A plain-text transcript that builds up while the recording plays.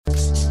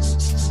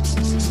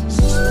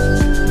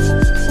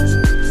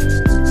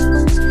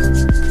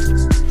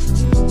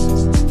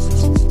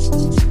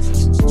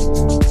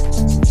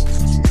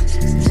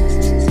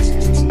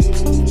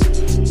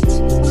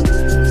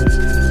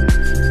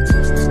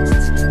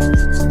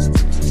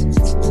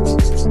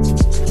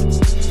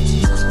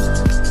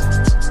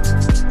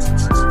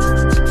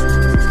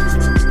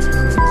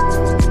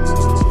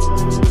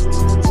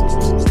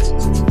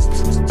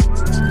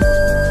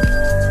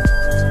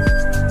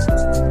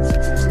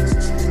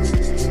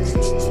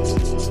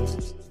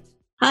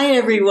Hi,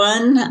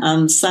 everyone.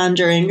 I'm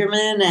Sandra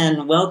Ingerman,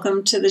 and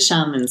welcome to the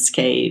Shamans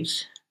Cave.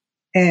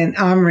 And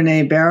I'm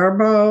Renee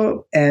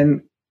Baribeau,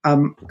 and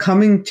I'm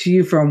coming to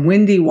you from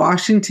windy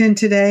Washington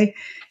today.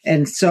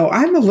 And so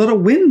I'm a little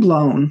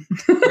windblown.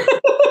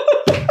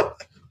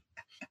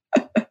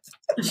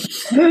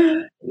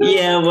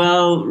 Yeah,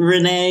 well,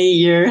 Renee,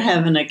 you're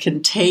having a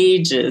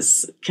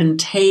contagious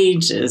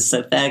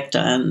effect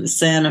on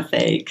Santa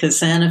Fe, because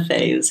Santa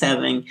Fe is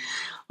having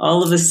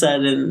all of a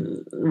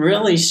sudden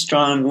really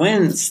strong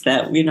winds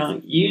that we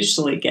don't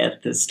usually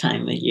get this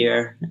time of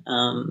year.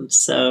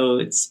 So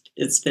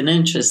it's been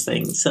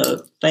interesting.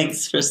 So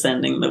thanks for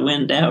sending the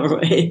wind our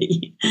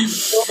way.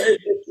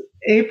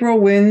 April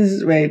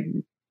winds, wait,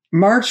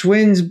 March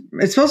winds.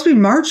 It's supposed to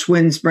be March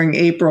winds bring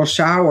April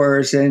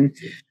showers, and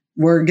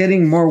we're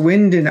getting more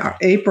wind in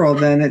April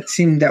than it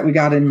seemed that we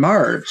got in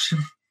March.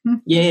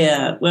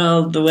 Yeah,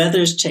 well, the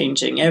weather's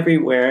changing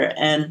everywhere,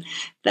 and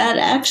that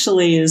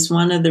actually is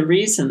one of the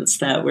reasons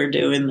that we're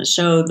doing the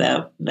show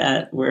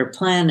that we're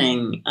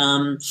planning.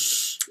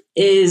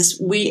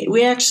 Is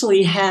we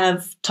actually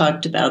have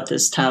talked about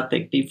this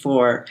topic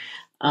before,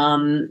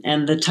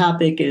 and the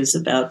topic is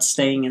about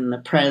staying in the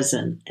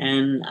present.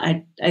 And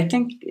I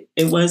think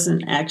it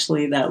wasn't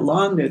actually that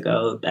long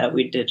ago that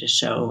we did a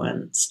show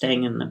on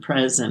staying in the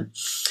present.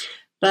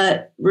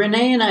 But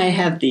Renee and I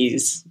have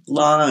these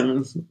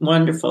long,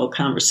 wonderful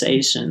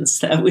conversations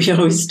that we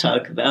always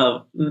talk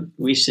about.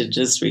 We should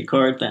just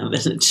record them,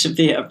 and it should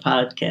be our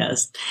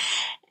podcast.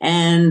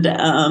 And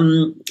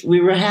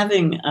we were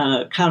having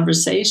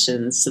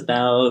conversations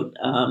about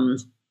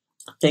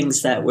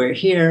things that we're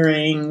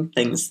hearing,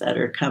 things that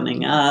are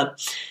coming up.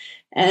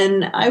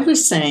 And I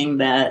was saying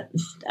that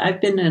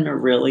I've been in a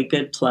really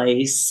good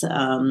place.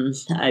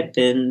 I've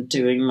been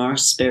doing more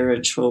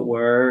spiritual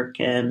work,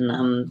 and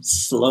I'm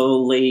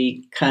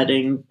slowly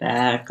cutting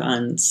back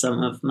on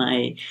some of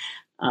my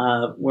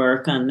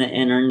work on the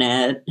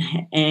internet.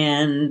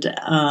 And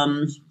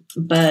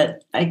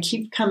but I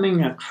keep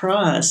coming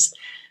across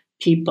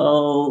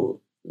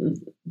people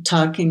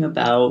talking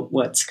about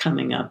what's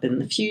coming up in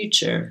the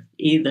future,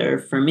 either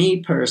for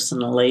me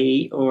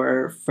personally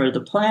or for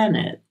the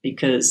planet,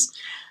 because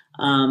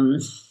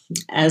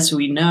as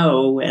we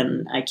know,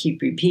 and I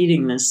keep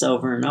repeating this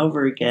over and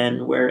over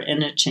again, we're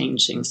in a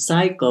changing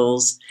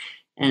cycles,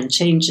 and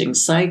changing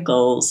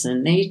cycles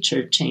in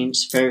nature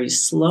change very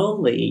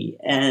slowly,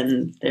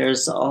 and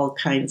there's all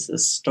kinds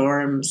of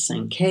storms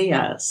and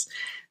chaos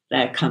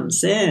that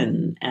comes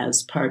in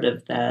as part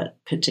of that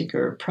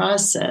particular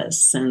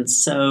process. And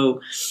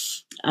so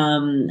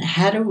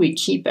how do we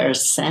keep our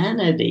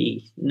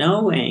sanity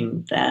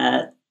knowing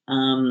that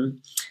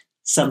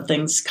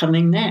something's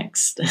coming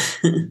next?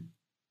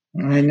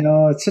 I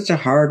know, it's such a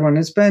hard one.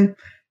 It's been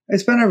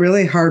a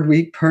really hard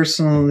week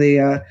personally.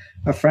 A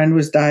friend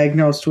was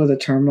diagnosed with a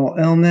terminal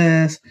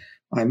illness.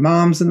 My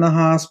mom's in the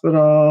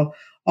hospital.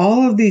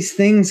 All of these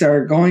things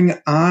are going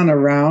on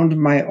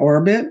around my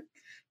orbit.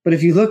 But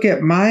if you look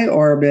at my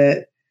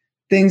orbit,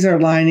 things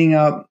are lining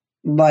up,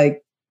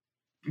 like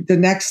the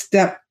next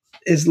step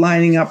is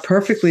lining up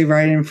perfectly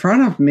right in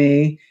front of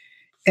me.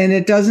 And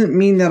it doesn't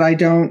mean that I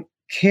don't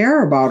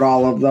care about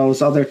all of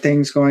those other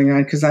things going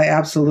on, because I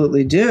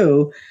absolutely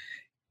do.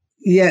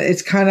 Yet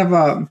it's kind of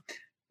a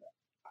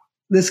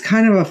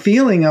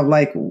feeling of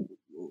like,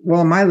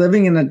 well, am I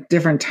living in a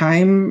different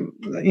time,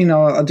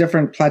 a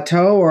different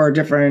plateau or a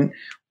different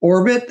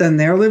orbit than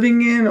they're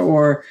living in?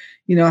 Or,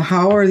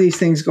 how are these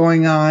things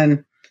going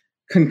on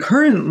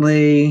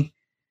concurrently?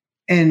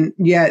 And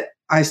yet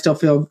I still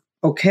feel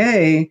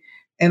okay.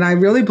 And I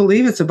really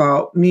believe it's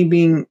about me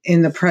being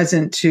in the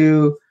present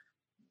to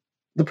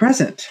the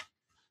present.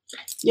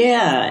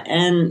 Yeah,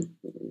 and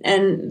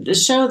the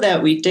show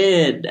that we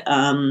did,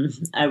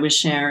 I was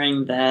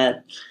sharing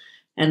that,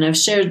 and I've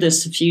shared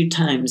this a few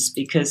times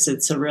because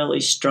it's a really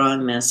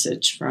strong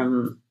message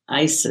from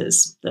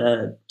Isis,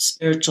 the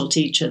spiritual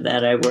teacher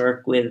that I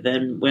work with.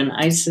 And when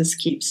Isis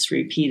keeps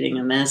repeating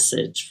a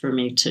message for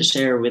me to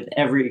share with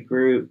every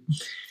group,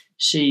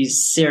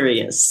 she's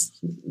serious.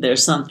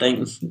 There's a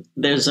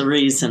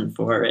reason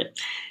for it.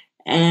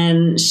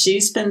 And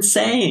she's been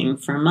saying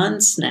for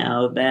months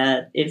now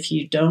that if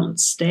you don't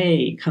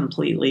stay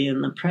completely in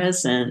the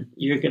present,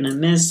 you're going to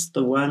miss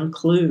the one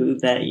clue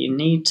that you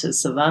need to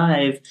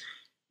survive,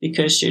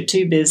 because you're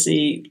too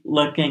busy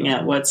looking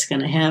at what's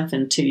going to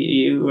happen to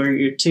you, or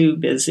you're too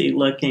busy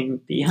looking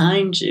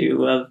behind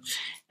you of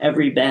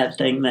every bad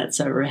thing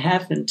that's ever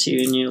happened to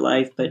you in your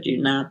life, but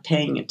you're not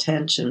paying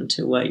attention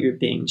to what you're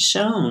being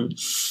shown.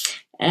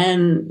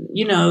 And,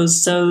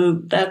 so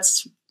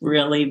that's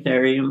really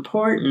very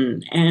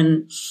important.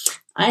 And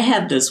I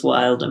have this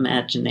wild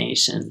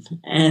imagination,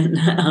 and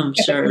I'm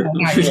sure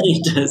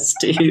Renee does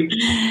too.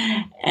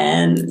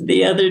 And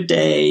the other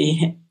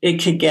day,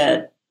 it could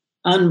get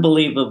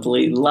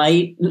unbelievably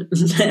light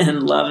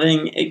and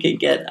loving. It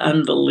could get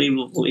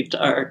unbelievably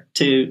dark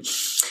too.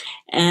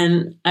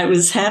 And I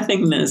was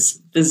having this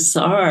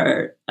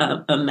bizarre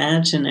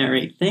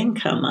imaginary thing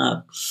come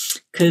up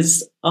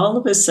because all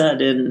of a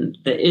sudden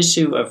the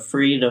issue of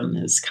freedom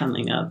is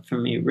coming up for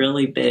me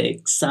really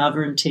big.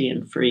 Sovereignty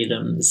and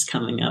freedom is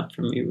coming up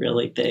for me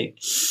really big.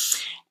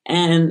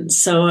 And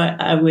so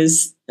I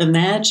was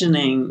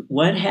imagining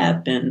what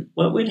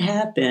would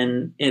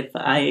happen if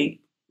I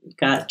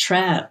got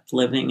trapped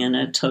living in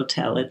a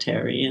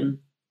totalitarian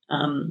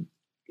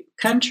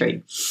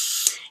country.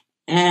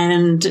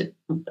 And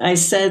I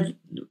said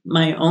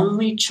my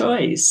only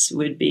choice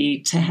would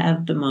be to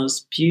have the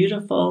most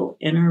beautiful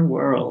inner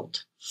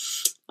world,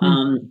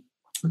 to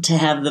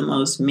have the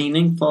most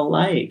meaningful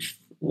life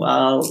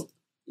while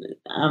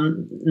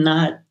I'm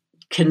not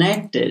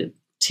connected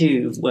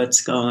to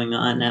what's going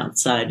on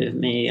outside of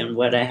me and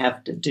what I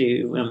have to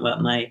do and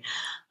what my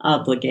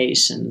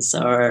obligations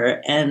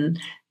are. And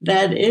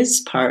that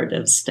is part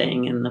of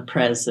staying in the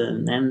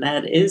present. And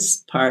that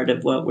is part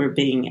of what we're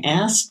being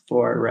asked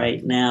for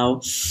right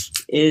now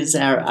is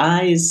our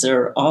eyes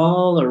are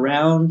all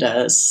around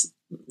us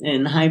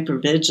in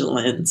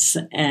hypervigilance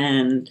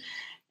and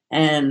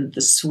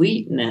the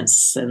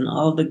sweetness and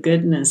all the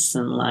goodness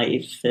in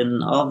life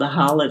and all the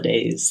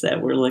holidays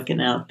that we're looking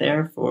out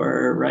there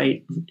for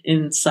right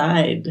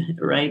inside,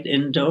 right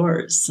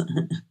indoors.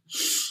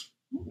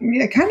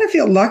 I kind of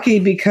feel lucky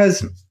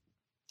because,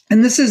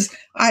 and this is,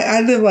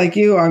 I live like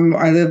you,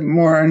 I live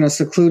more in a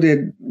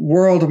secluded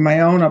world of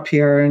my own up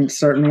here in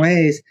certain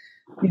ways.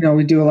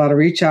 We do a lot of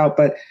reach out,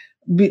 but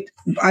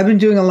I've been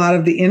doing a lot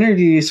of the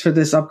interviews for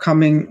this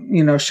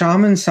upcoming,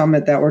 Shaman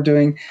Summit that we're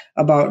doing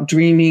about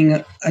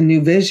dreaming a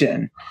new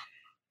vision.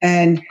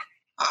 And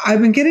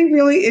I've been getting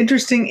really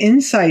interesting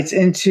insights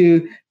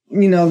into,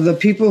 the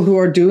people who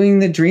are doing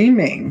the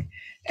dreaming.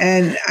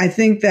 And I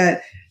think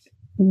that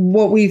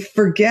what we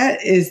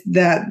forget is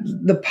that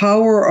the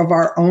power of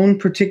our own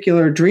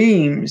particular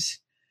dreams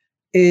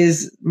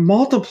is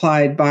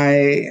multiplied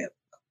by,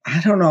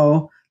 I don't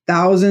know,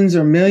 thousands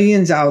or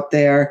millions out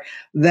there,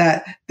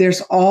 that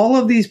there's all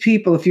of these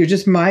people, if you're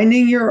just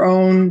minding your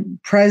own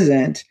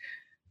present,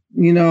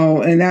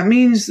 and that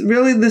means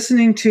really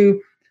listening to,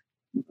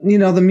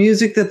 the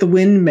music that the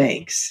wind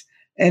makes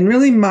and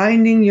really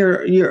minding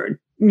your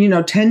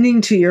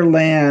tending to your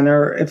land,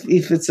 or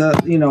if it's a,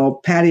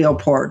 patio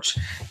porch,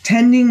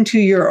 tending to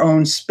your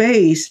own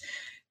space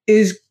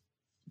is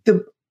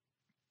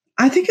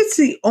I think it's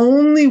the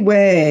only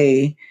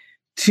way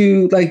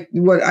to, like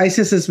what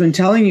Isis has been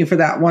telling you for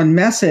that one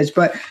message,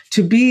 but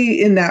to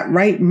be in that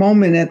right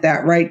moment at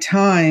that right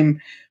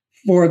time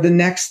for the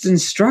next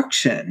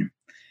instruction.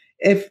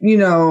 If,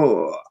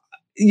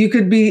 you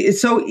could be,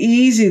 it's so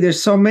easy.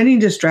 There's so many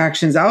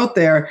distractions out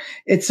there.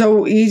 It's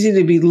so easy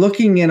to be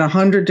looking in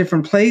 100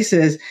 different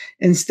places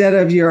instead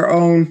of your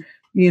own,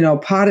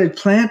 potted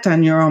plant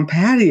on your own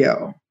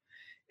patio.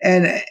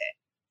 And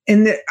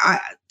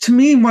to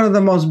me, one of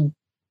the most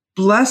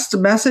blessed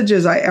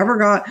messages I ever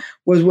got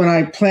was when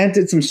I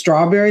planted some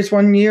strawberries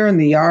one year in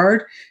the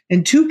yard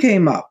and 2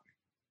 came up.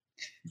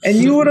 And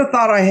you would have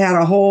thought I had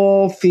a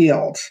whole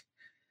field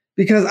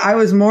because I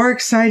was more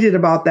excited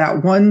about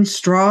that one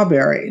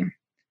strawberry.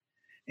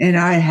 And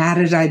I had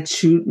it, I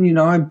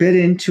bit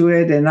into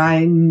it and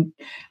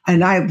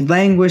I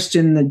languished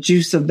in the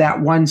juice of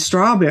that one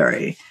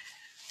strawberry.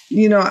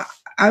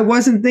 I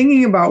wasn't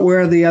thinking about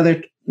where the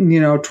other,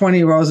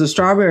 20 rows of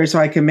strawberries so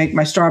I can make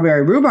my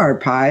strawberry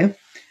rhubarb pie.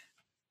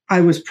 I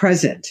was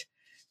present.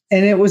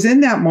 And it was in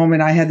that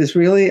moment I had this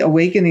really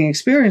awakening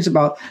experience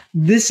about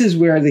this is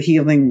where the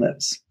healing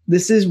lives.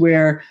 This is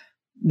where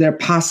their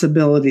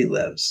possibility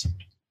lives.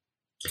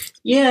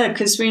 Yeah,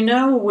 because we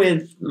know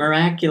with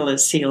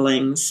miraculous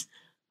healings,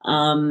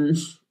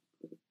 the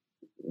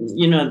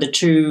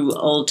true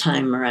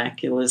old-time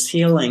miraculous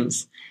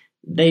healings,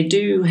 they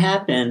do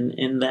happen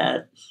in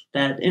that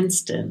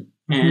instant.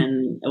 Mm-hmm.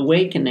 And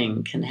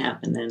awakening can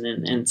happen in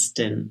an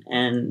instant,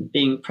 and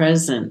being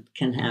present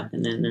can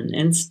happen in an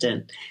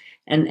instant.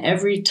 And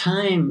every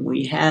time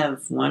we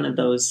have one of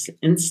those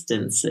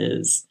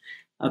instances,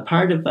 a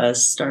part of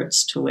us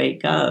starts to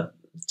wake up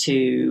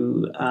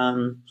to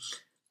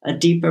a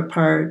deeper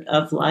part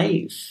of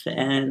life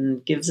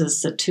and gives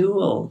us a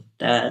tool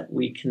that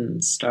we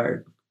can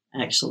start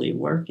actually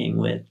working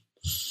with.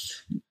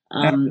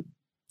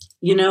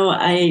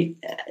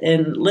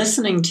 In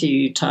listening to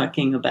you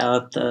talking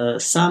about the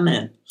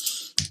summit,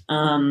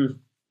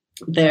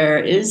 there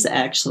is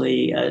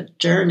actually a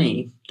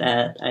journey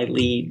that I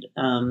lead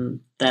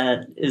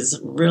that is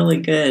really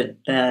good,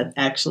 that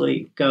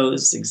actually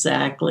goes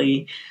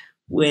exactly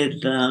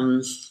with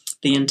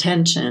the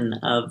intention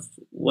of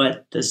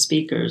what the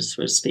speakers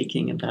were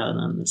speaking about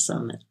on the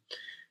summit.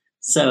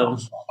 So,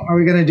 are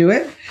we going to do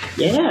it?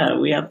 Yeah,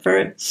 we up for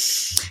it.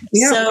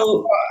 Yeah,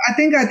 so I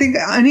think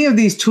any of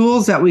these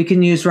tools that we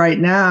can use right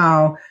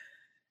now,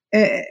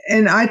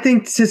 and I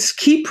think to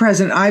keep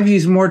present, I've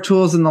used more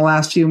tools in the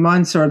last few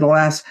months or the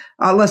last,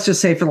 let's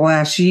just say for the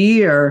last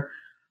year,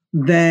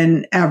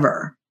 than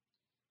ever.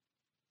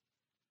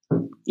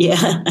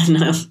 Yeah, I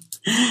know.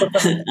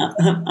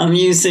 I'm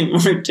using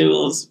more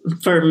tools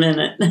per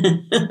minute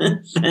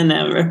than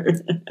ever.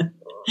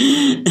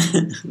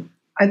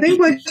 I think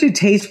once you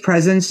taste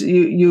presence,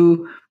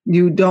 you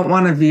don't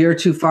want to veer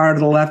too far to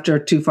the left or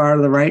too far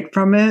to the right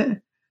from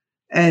it.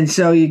 And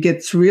so you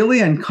get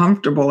really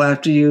uncomfortable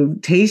after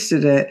you've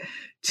tasted it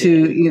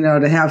to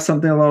have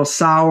something a little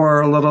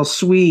sour, a little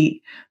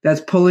sweet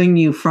that's pulling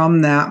you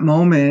from that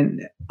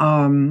moment.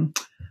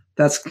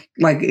 That's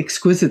like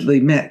exquisitely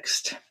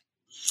mixed.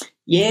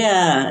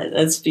 Yeah,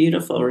 that's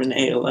beautiful,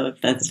 Renee.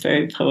 That's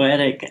very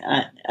poetic.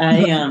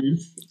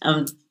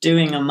 I'm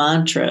doing a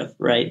mantra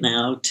right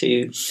now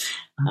to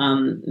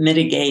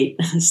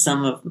mitigate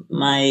some of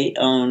my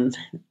own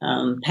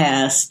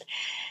past.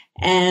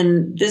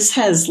 And this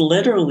has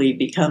literally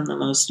become the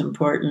most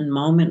important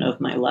moment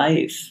of my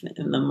life,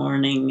 in the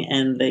morning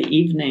and the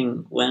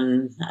evening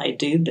when I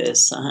do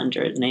this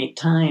 108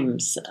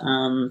 times,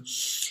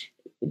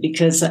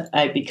 because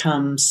I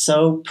become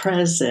so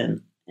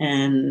present,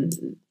 and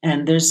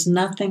there's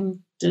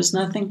nothing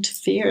to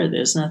fear.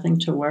 There's nothing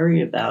to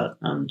worry about.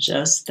 I'm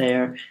just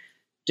there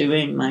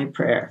doing my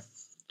prayer.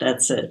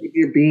 That's it.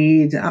 Your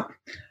beads up.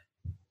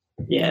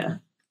 Yeah.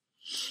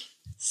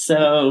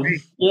 So,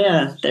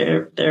 yeah,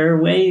 there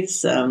are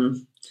ways to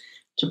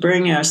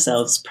bring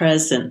ourselves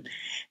present.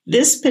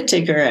 This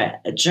particular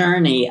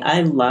journey,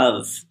 I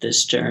love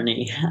this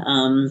journey.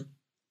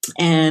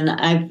 And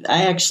I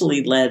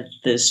actually led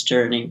this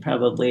journey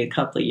probably a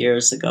couple of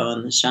years ago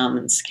in the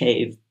Shamans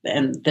cave.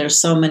 And there's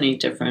so many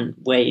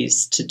different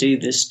ways to do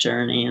this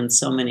journey and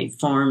so many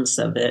forms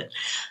of it.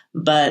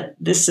 But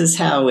this is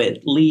how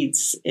it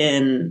leads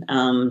in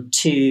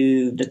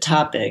to the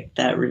topic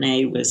that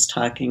Renee was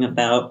talking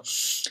about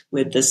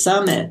with the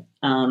summit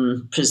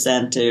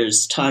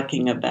presenters,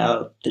 talking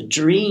about the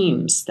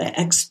dreams, the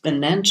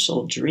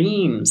exponential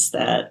dreams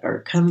that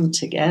are coming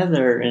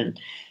together and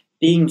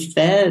being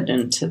fed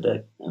into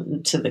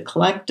the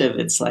collective.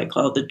 It's like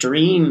all the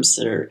dreams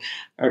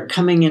are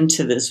coming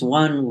into this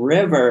one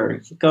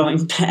river,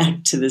 going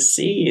back to the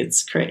sea.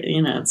 It's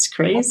it's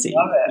crazy. I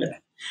love it.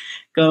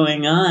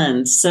 Going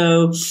on.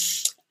 So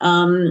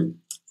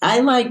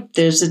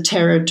there's a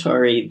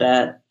territory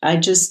that I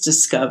just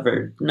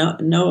discovered.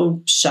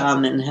 No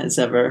shaman has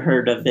ever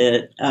heard of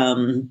it,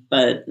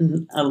 but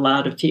a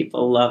lot of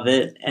people love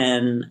it.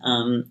 And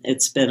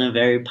it's been a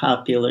very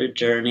popular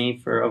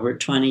journey for over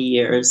 20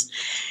 years.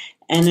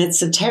 And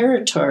it's a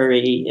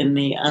territory in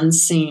the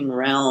unseen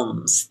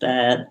realms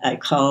that I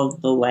call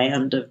the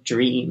land of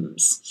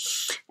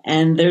dreams.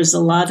 And there's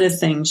a lot of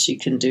things you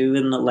can do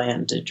in the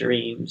land of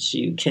dreams.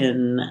 You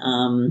can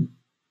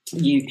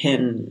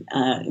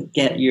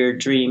get your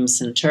dreams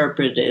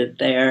interpreted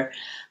there.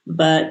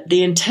 But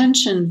the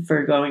intention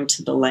for going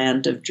to the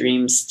land of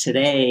dreams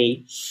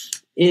today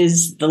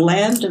is the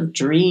land of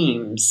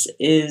dreams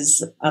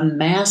is a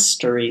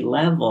mastery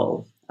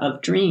level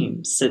of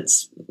dreams.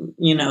 It's,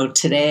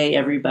 today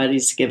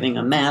everybody's giving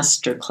a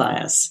master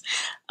class.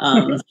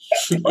 You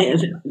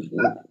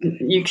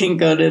can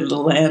go to the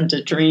land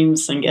of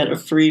dreams and get a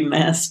free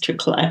master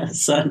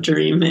class on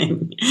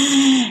dreaming.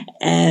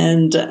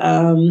 And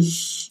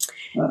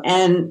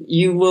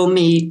you will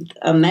meet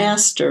a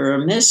master or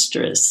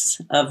mistress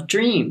of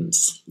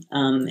dreams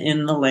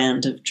in the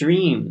land of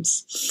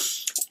dreams.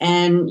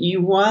 And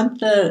you want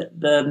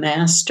the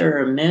master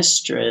or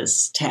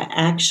mistress to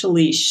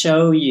actually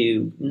show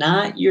you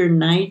not your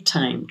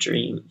nighttime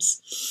dreams,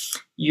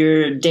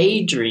 your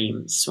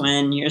daydreams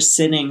when you're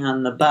sitting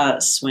on the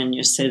bus, when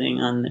you're sitting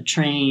on the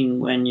train,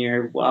 when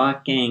you're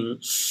walking,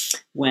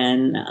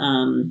 when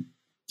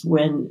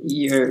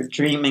you're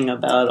dreaming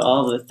about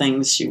all the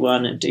things you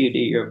want to do to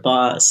your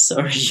boss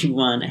or you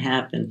want to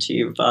happen to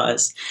your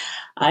boss.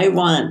 I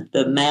want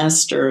the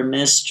master or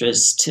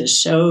mistress to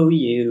show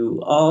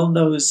you all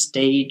those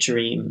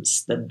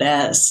daydreams, the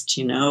best,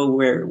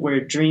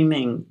 we're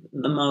dreaming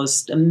the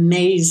most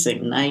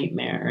amazing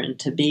nightmare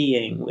into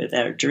being with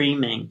our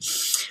dreaming.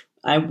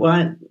 I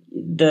want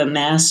the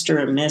master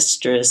or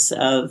mistress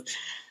of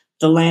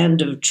the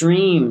land of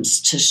dreams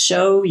to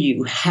show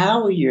you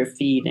how you're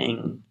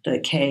feeding the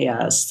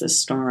chaos, the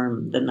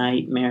storm, the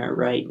nightmare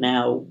right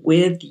now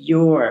with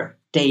your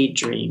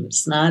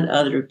daydreams, not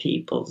other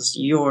people's,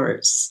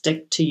 yours.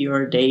 Stick to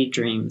your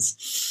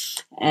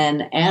daydreams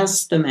and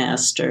ask the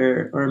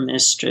master or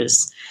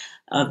mistress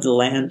of the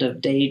land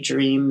of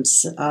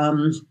daydreams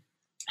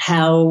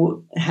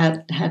how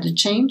to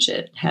change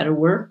it, how to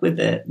work with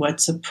it.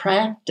 What's a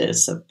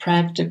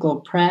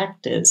practical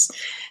practice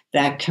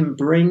that can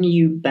bring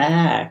you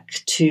back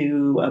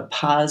to a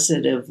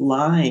positive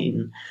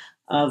line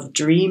of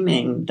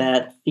dreaming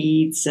that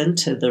feeds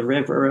into the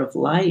river of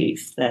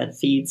life, that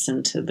feeds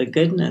into the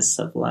goodness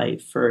of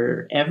life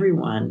for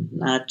everyone,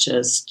 not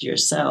just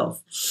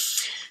yourself.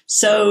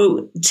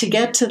 So to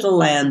get to the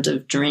land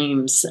of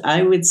dreams,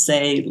 I would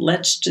say,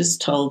 let's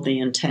just hold the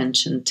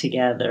intention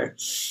together.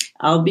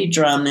 I'll be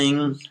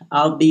drumming.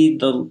 I'll be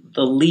the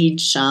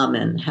lead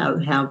shaman.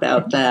 How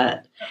about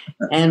that?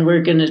 And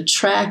we're going to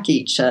track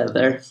each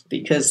other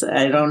because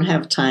I don't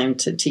have time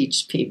to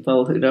teach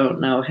people who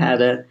don't know how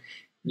to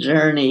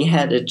journey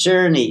had a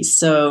journey.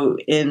 So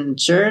in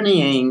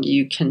journeying,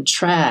 you can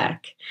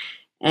track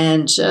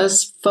and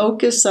just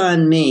focus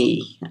on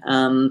me.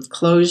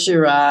 Close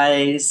your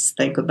eyes,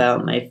 think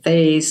about my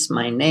face,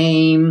 my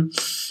name.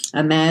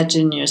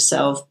 Imagine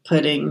yourself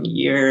putting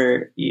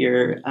your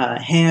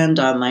hand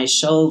on my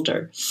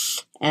shoulder.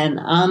 And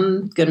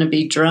I'm going to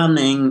be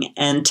drumming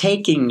and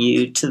taking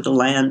you to the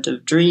land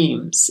of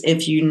dreams.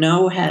 If you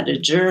know how to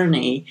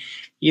journey,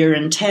 your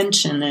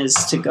intention is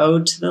to go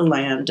to the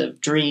land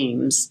of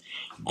dreams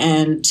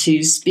and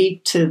to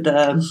speak to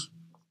the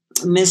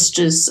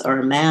mistress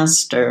or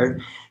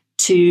master,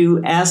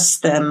 to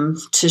ask them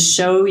to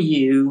show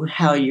you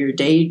how your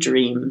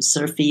daydreams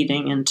are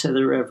feeding into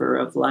the river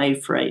of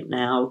life right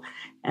now,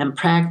 and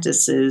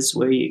practices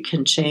where you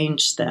can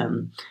change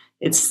them.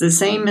 It's the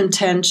same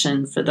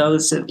intention for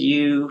those of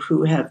you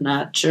who have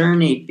not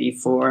journeyed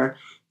before.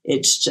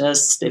 It's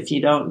just, if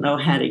you don't know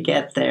how to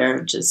get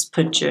there, just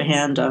put your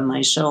hand on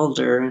my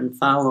shoulder and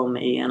follow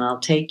me, and I'll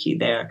take you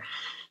there.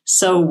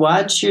 So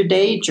watch your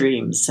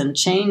daydreams and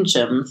change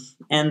them,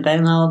 and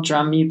then I'll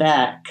drum you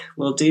back.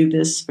 We'll do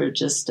this for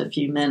just a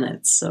few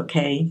minutes,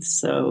 okay?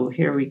 So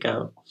here we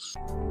go.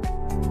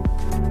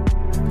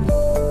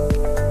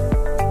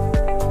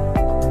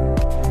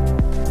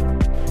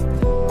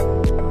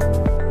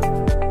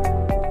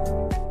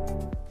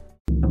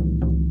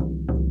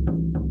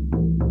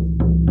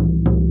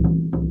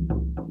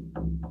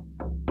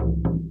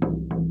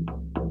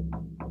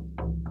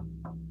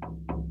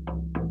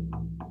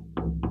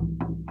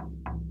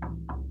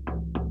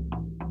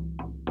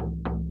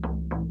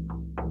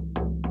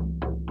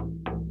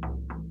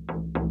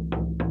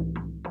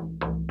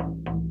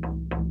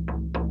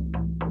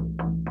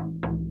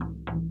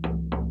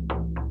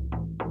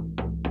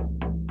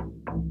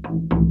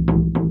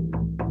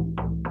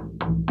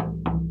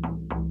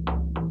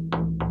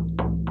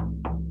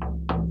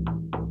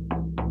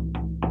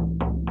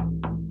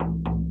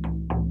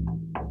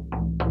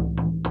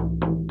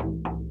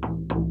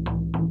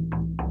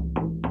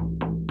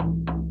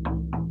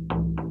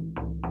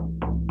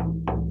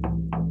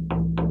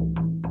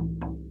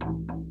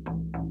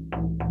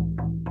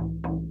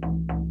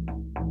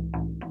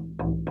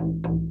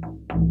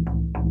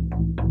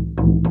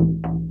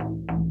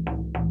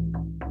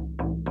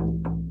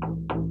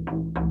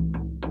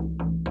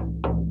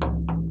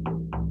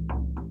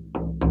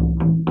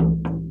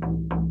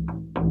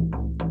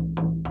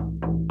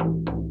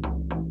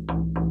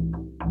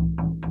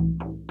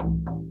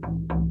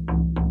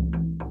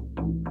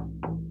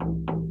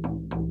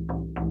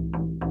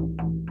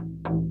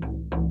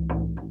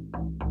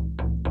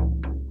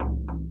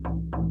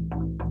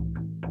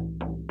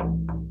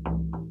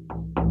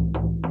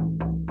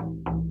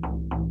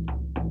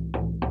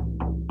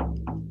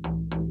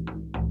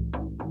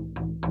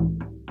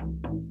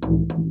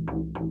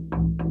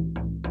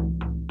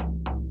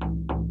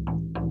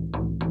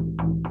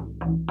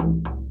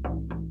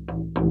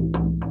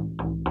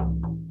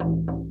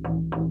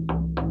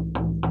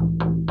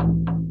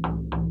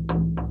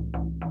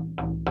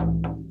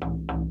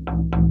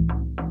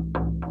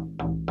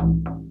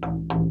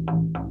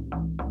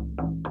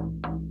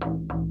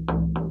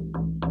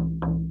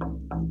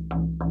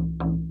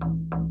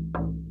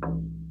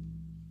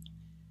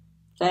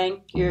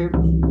 Thank your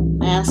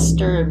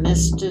master or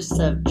mistress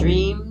of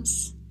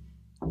dreams,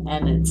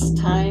 and it's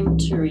time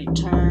to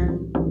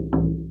return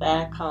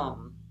back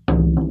home.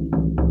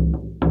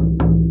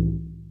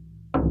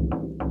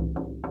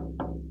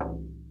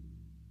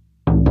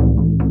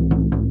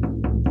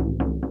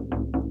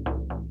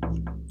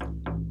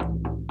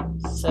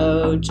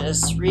 So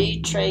just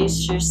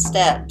retrace your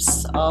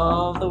steps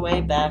all the way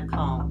back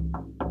home.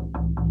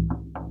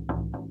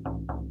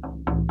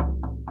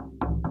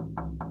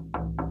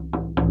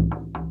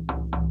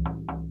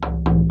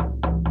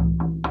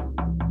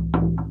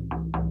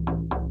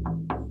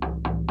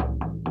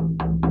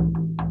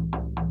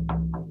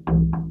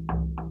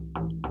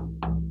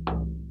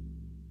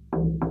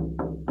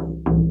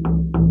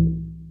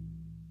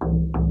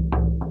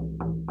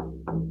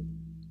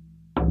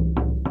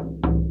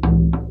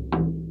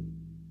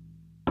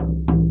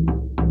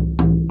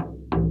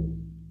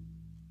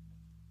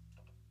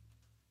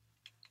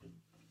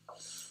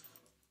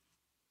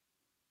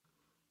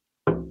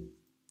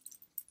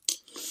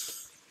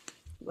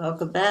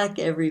 Welcome back,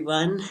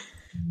 everyone.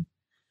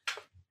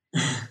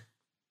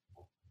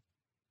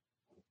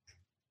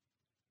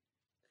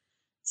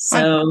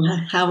 So,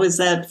 how was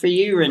that for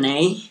you,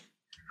 Renee?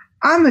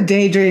 I'm a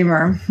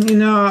daydreamer. You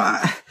know,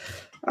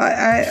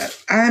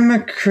 I'm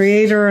a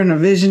creator and a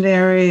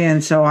visionary,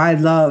 and so I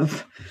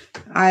love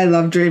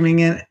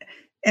dreaming. And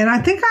I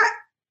think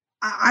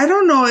I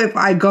don't know if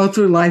I go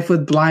through life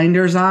with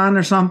blinders on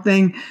or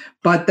something,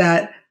 but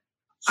that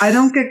I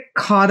don't get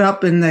caught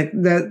up in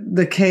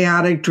the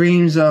chaotic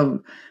dreams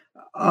of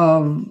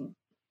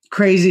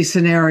crazy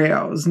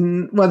scenarios,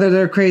 and whether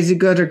they're crazy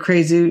good or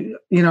crazy,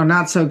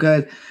 not so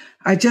good.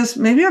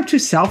 Maybe I'm too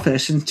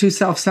selfish and too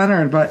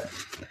self-centered, but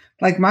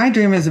like my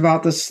dream is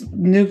about this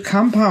new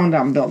compound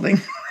I'm building.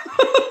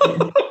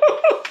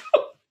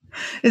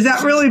 Is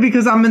that really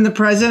because I'm in the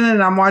present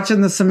and I'm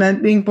watching the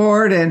cement being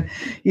poured and,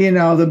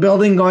 the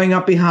building going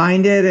up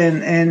behind it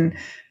and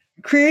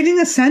creating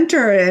a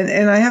center.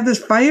 And I have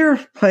this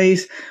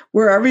fireplace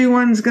where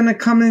everyone's going to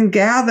come and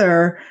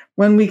gather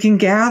when we can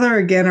gather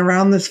again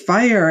around this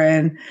fire.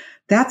 And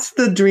that's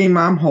the dream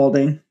I'm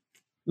holding.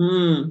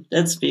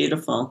 That's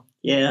beautiful.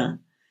 Yeah.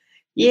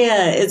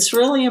 Yeah, it's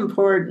really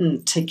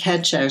important to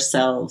catch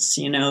ourselves,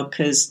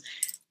 because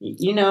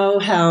you know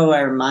how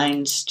our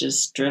minds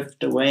just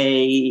drift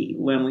away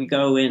when we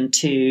go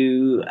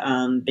into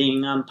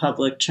being on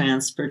public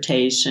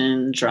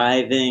transportation,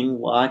 driving,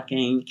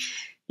 walking.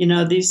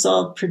 These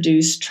all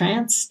produce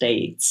trance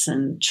states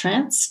and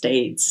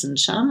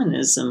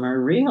shamanism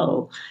are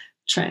real.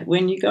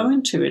 When you go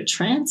into a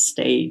trance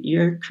state,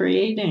 you're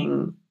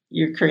creating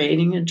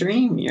a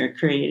dream, you're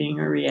creating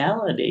a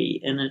reality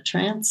in a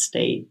trance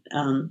state.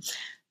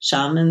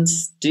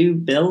 Shamans do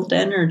build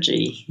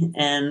energy.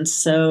 And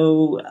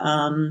so,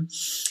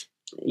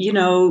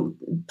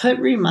 put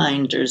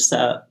reminders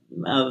up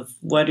of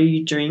what are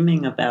you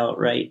dreaming about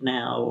right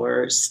now,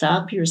 or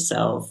stop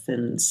yourself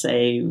and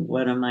say,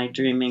 what am I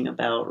dreaming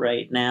about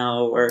right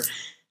now? Or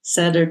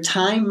set a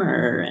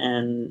timer,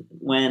 and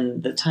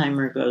when the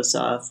timer goes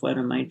off, what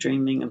am I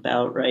dreaming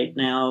about right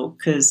now?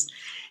 Because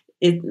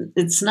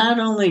it's not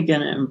only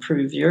going to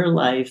improve your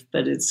life,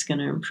 but it's going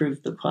to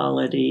improve the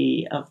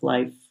quality of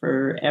life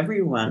for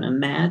everyone.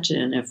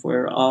 Imagine if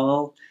we're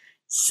all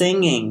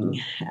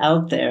singing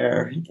out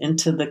there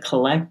into the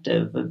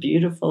collective, a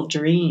beautiful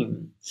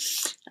dream,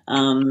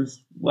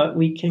 what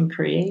we can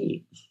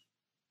create.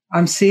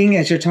 I'm seeing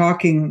as you're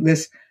talking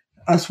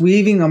us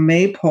weaving a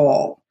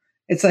maypole.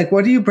 It's like,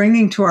 what are you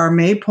bringing to our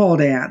maypole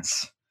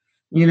dance?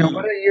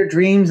 What are your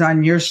dreams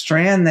on your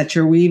strand that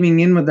you're weaving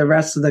in with the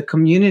rest of the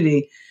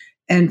community?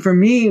 And for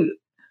me,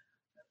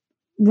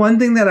 one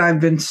thing that I've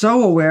been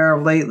so aware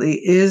of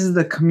lately is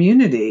the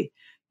community.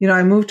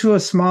 I moved to a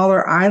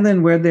smaller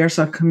island where there's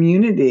a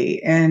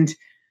community, and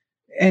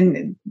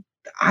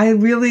I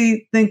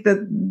really think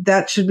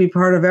that should be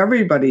part of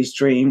everybody's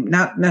dream,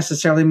 not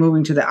necessarily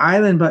moving to the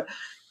island, but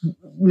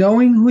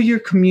knowing who your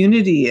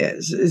community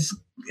is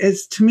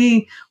to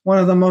me one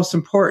of the most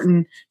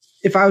important.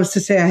 If I was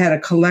to say I had a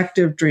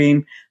collective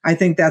dream, I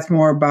think that's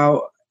more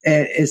about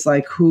it, is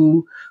like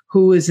who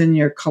is in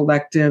your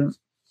collective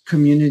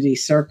community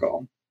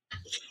circle.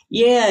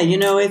 Yeah,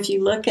 if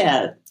you look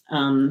at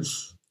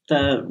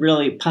the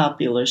really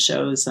popular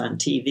shows on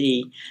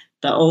TV,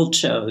 the old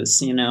shows,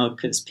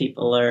 because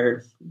people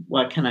are,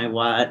 what can I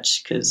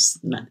watch? Because,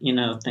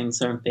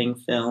 things aren't being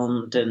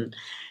filmed, and,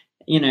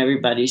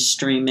 everybody's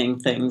streaming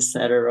things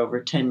that are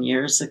over 10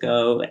 years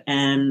ago.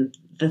 And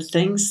the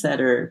things that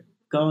are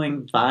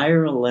going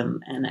viral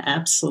and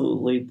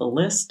absolutely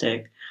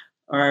ballistic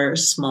are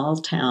small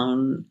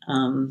town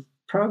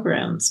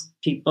programs.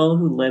 People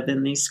who live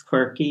in these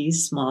quirky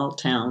small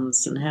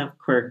towns and have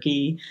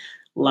quirky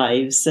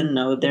lives and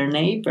know their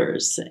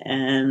neighbors.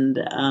 And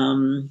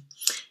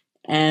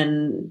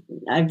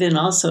I've been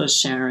also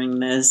sharing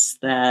this,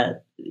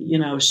 that,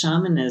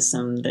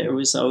 shamanism, there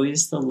was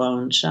always the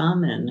lone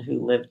shaman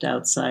who lived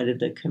outside of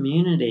the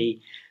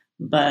community.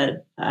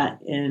 But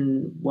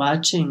in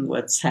watching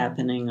what's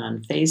happening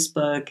on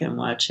Facebook and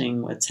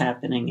watching what's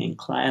happening in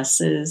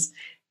classes,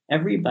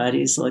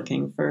 everybody's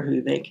looking for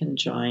who they can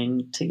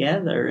join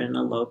together in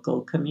a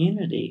local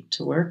community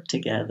to work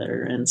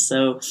together. And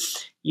so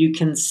you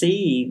can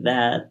see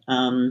that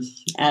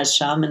as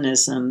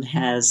shamanism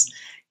has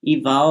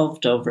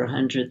evolved over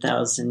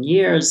 100,000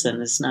 years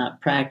and is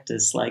not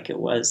practiced like it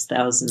was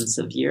thousands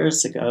of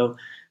years ago,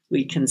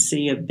 we can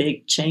see a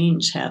big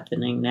change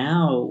happening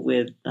now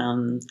with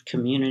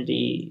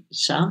community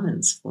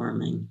shamans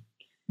forming.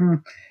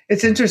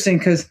 It's interesting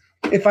because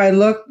if I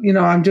look,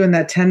 I'm doing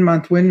that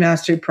 10-month wind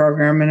mastery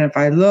program. And if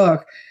I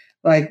look,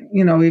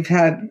 we've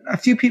had a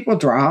few people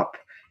drop,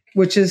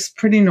 which is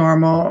pretty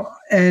normal.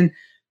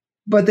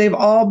 But they've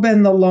all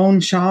been the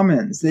lone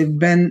shamans. They've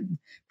been,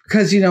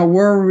 because,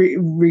 we're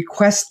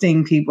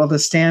requesting people to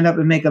stand up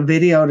and make a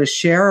video to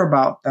share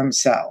about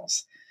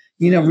themselves,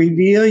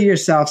 reveal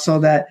yourself so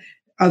that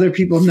other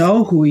people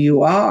know who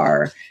you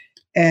are.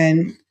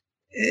 And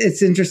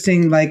it's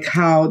interesting, like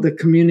how the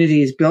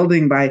community is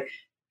building by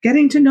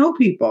getting to know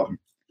people.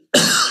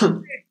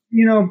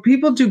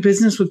 People do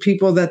business with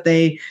people that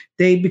they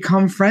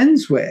become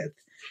friends with,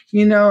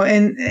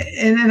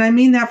 and I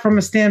mean that from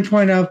a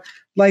standpoint of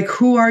like,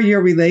 who are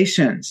your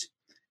relations?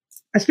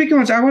 Speaking of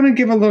which, I want to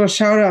give a little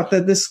shout out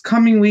that this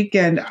coming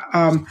weekend,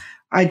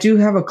 I do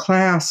have a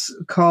class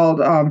called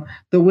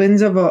The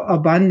Winds of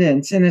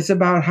Abundance, and it's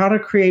about how to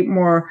create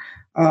more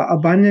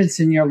abundance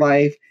in your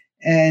life.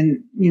 And,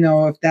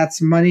 if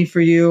that's money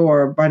for you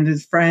or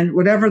abundance friend,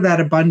 whatever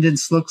that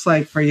abundance looks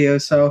like for you.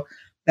 So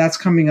that's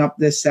coming up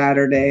this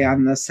Saturday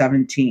on the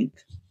 17th.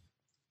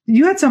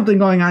 You had something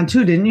going on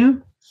too, didn't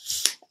you?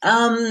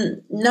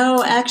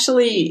 No,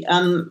 actually,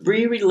 I'm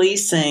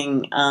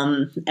re-releasing,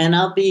 and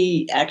I'll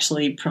be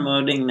actually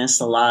promoting this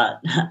a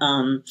lot.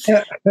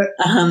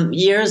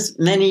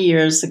 Many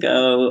years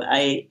ago,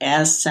 I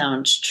asked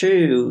Sounds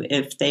True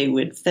if they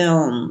would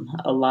film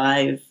a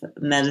live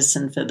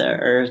Medicine for the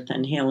Earth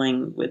and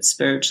Healing with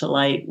Spiritual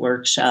Light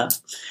workshop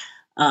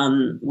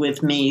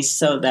with me,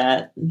 so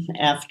that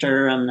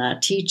after I'm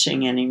not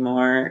teaching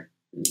anymore,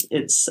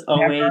 it's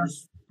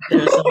always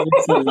there's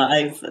always a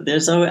live.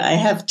 I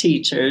have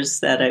teachers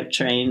that I've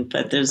trained,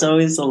 but there's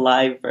always a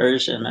live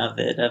version of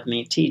it, of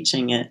me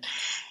teaching it.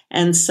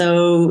 And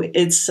so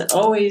it's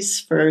always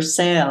for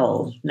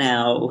sale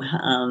now.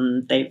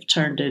 They've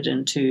turned it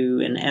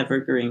into an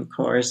evergreen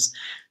course,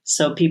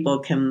 so people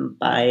can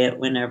buy it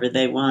whenever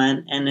they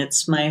want. And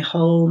it's my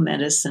whole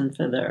Medicine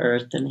for the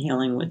Earth and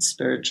Healing with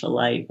Spiritual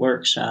Light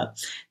workshop.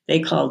 They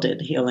called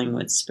it Healing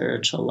with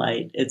Spiritual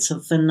Light. It's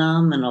a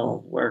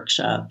phenomenal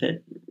workshop.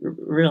 It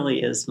really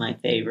is my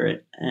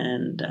favorite.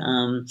 And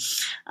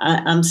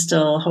I'm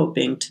still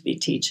hoping to be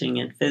teaching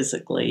it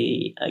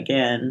physically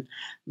again.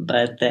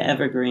 But the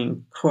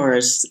evergreen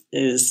course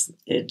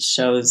it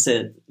shows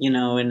it,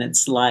 in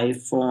its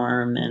live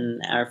form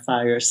and our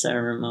fire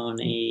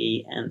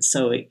ceremony. And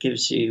so it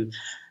gives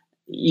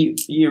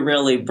you're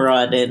really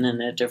brought in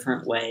a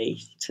different way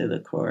to the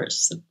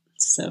course.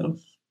 So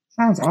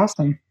sounds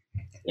awesome.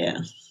 Yeah.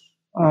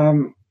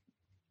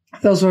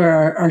 Those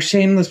were our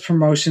shameless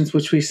promotions,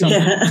 which we don't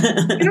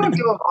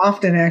do them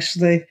often,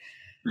 actually.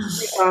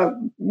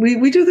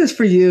 We do this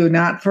for you,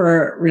 not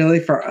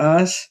for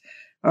us.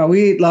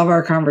 We love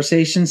our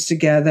conversations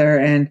together,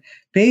 and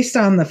based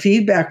on the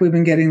feedback we've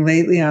been getting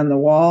lately on the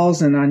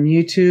walls and on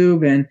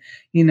YouTube and,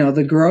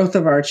 the growth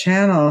of our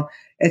channel,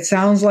 it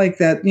sounds like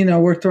that,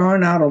 we're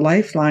throwing out a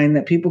lifeline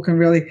that people can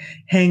really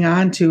hang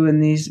on to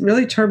in these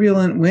really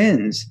turbulent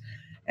winds.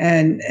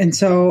 And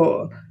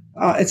so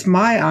it's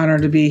my honor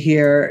to be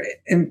here.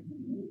 And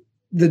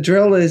the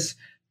drill is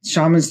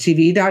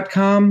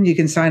shamanstv.com. You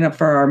can sign up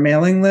for our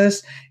mailing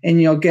list,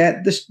 and you'll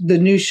get the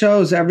new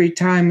shows every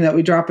time that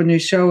we drop a new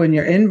show in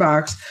your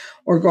inbox,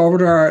 or go over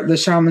to the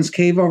Shaman's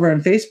Cave over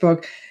on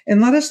Facebook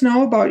and let us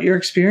know about your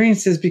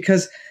experiences,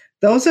 because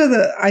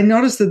I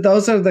noticed that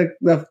those are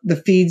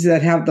the feeds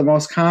that have the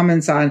most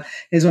comments on,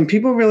 is when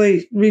people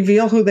really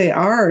reveal who they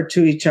are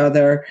to each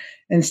other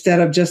instead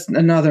of just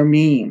another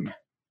meme.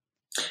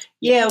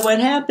 Yeah, what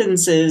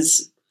happens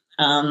is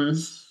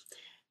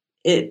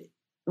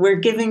we're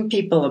giving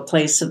people a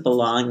place of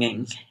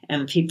belonging,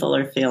 and people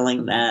are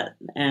feeling that,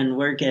 and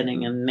we're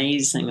getting an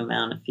amazing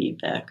amount of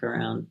feedback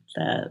around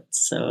that.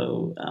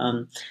 So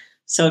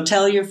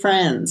tell your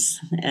friends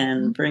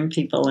and bring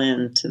people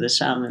into the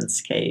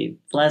Shaman's Cave.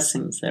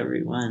 Blessings,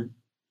 everyone.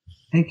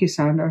 Thank you,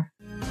 Sandra.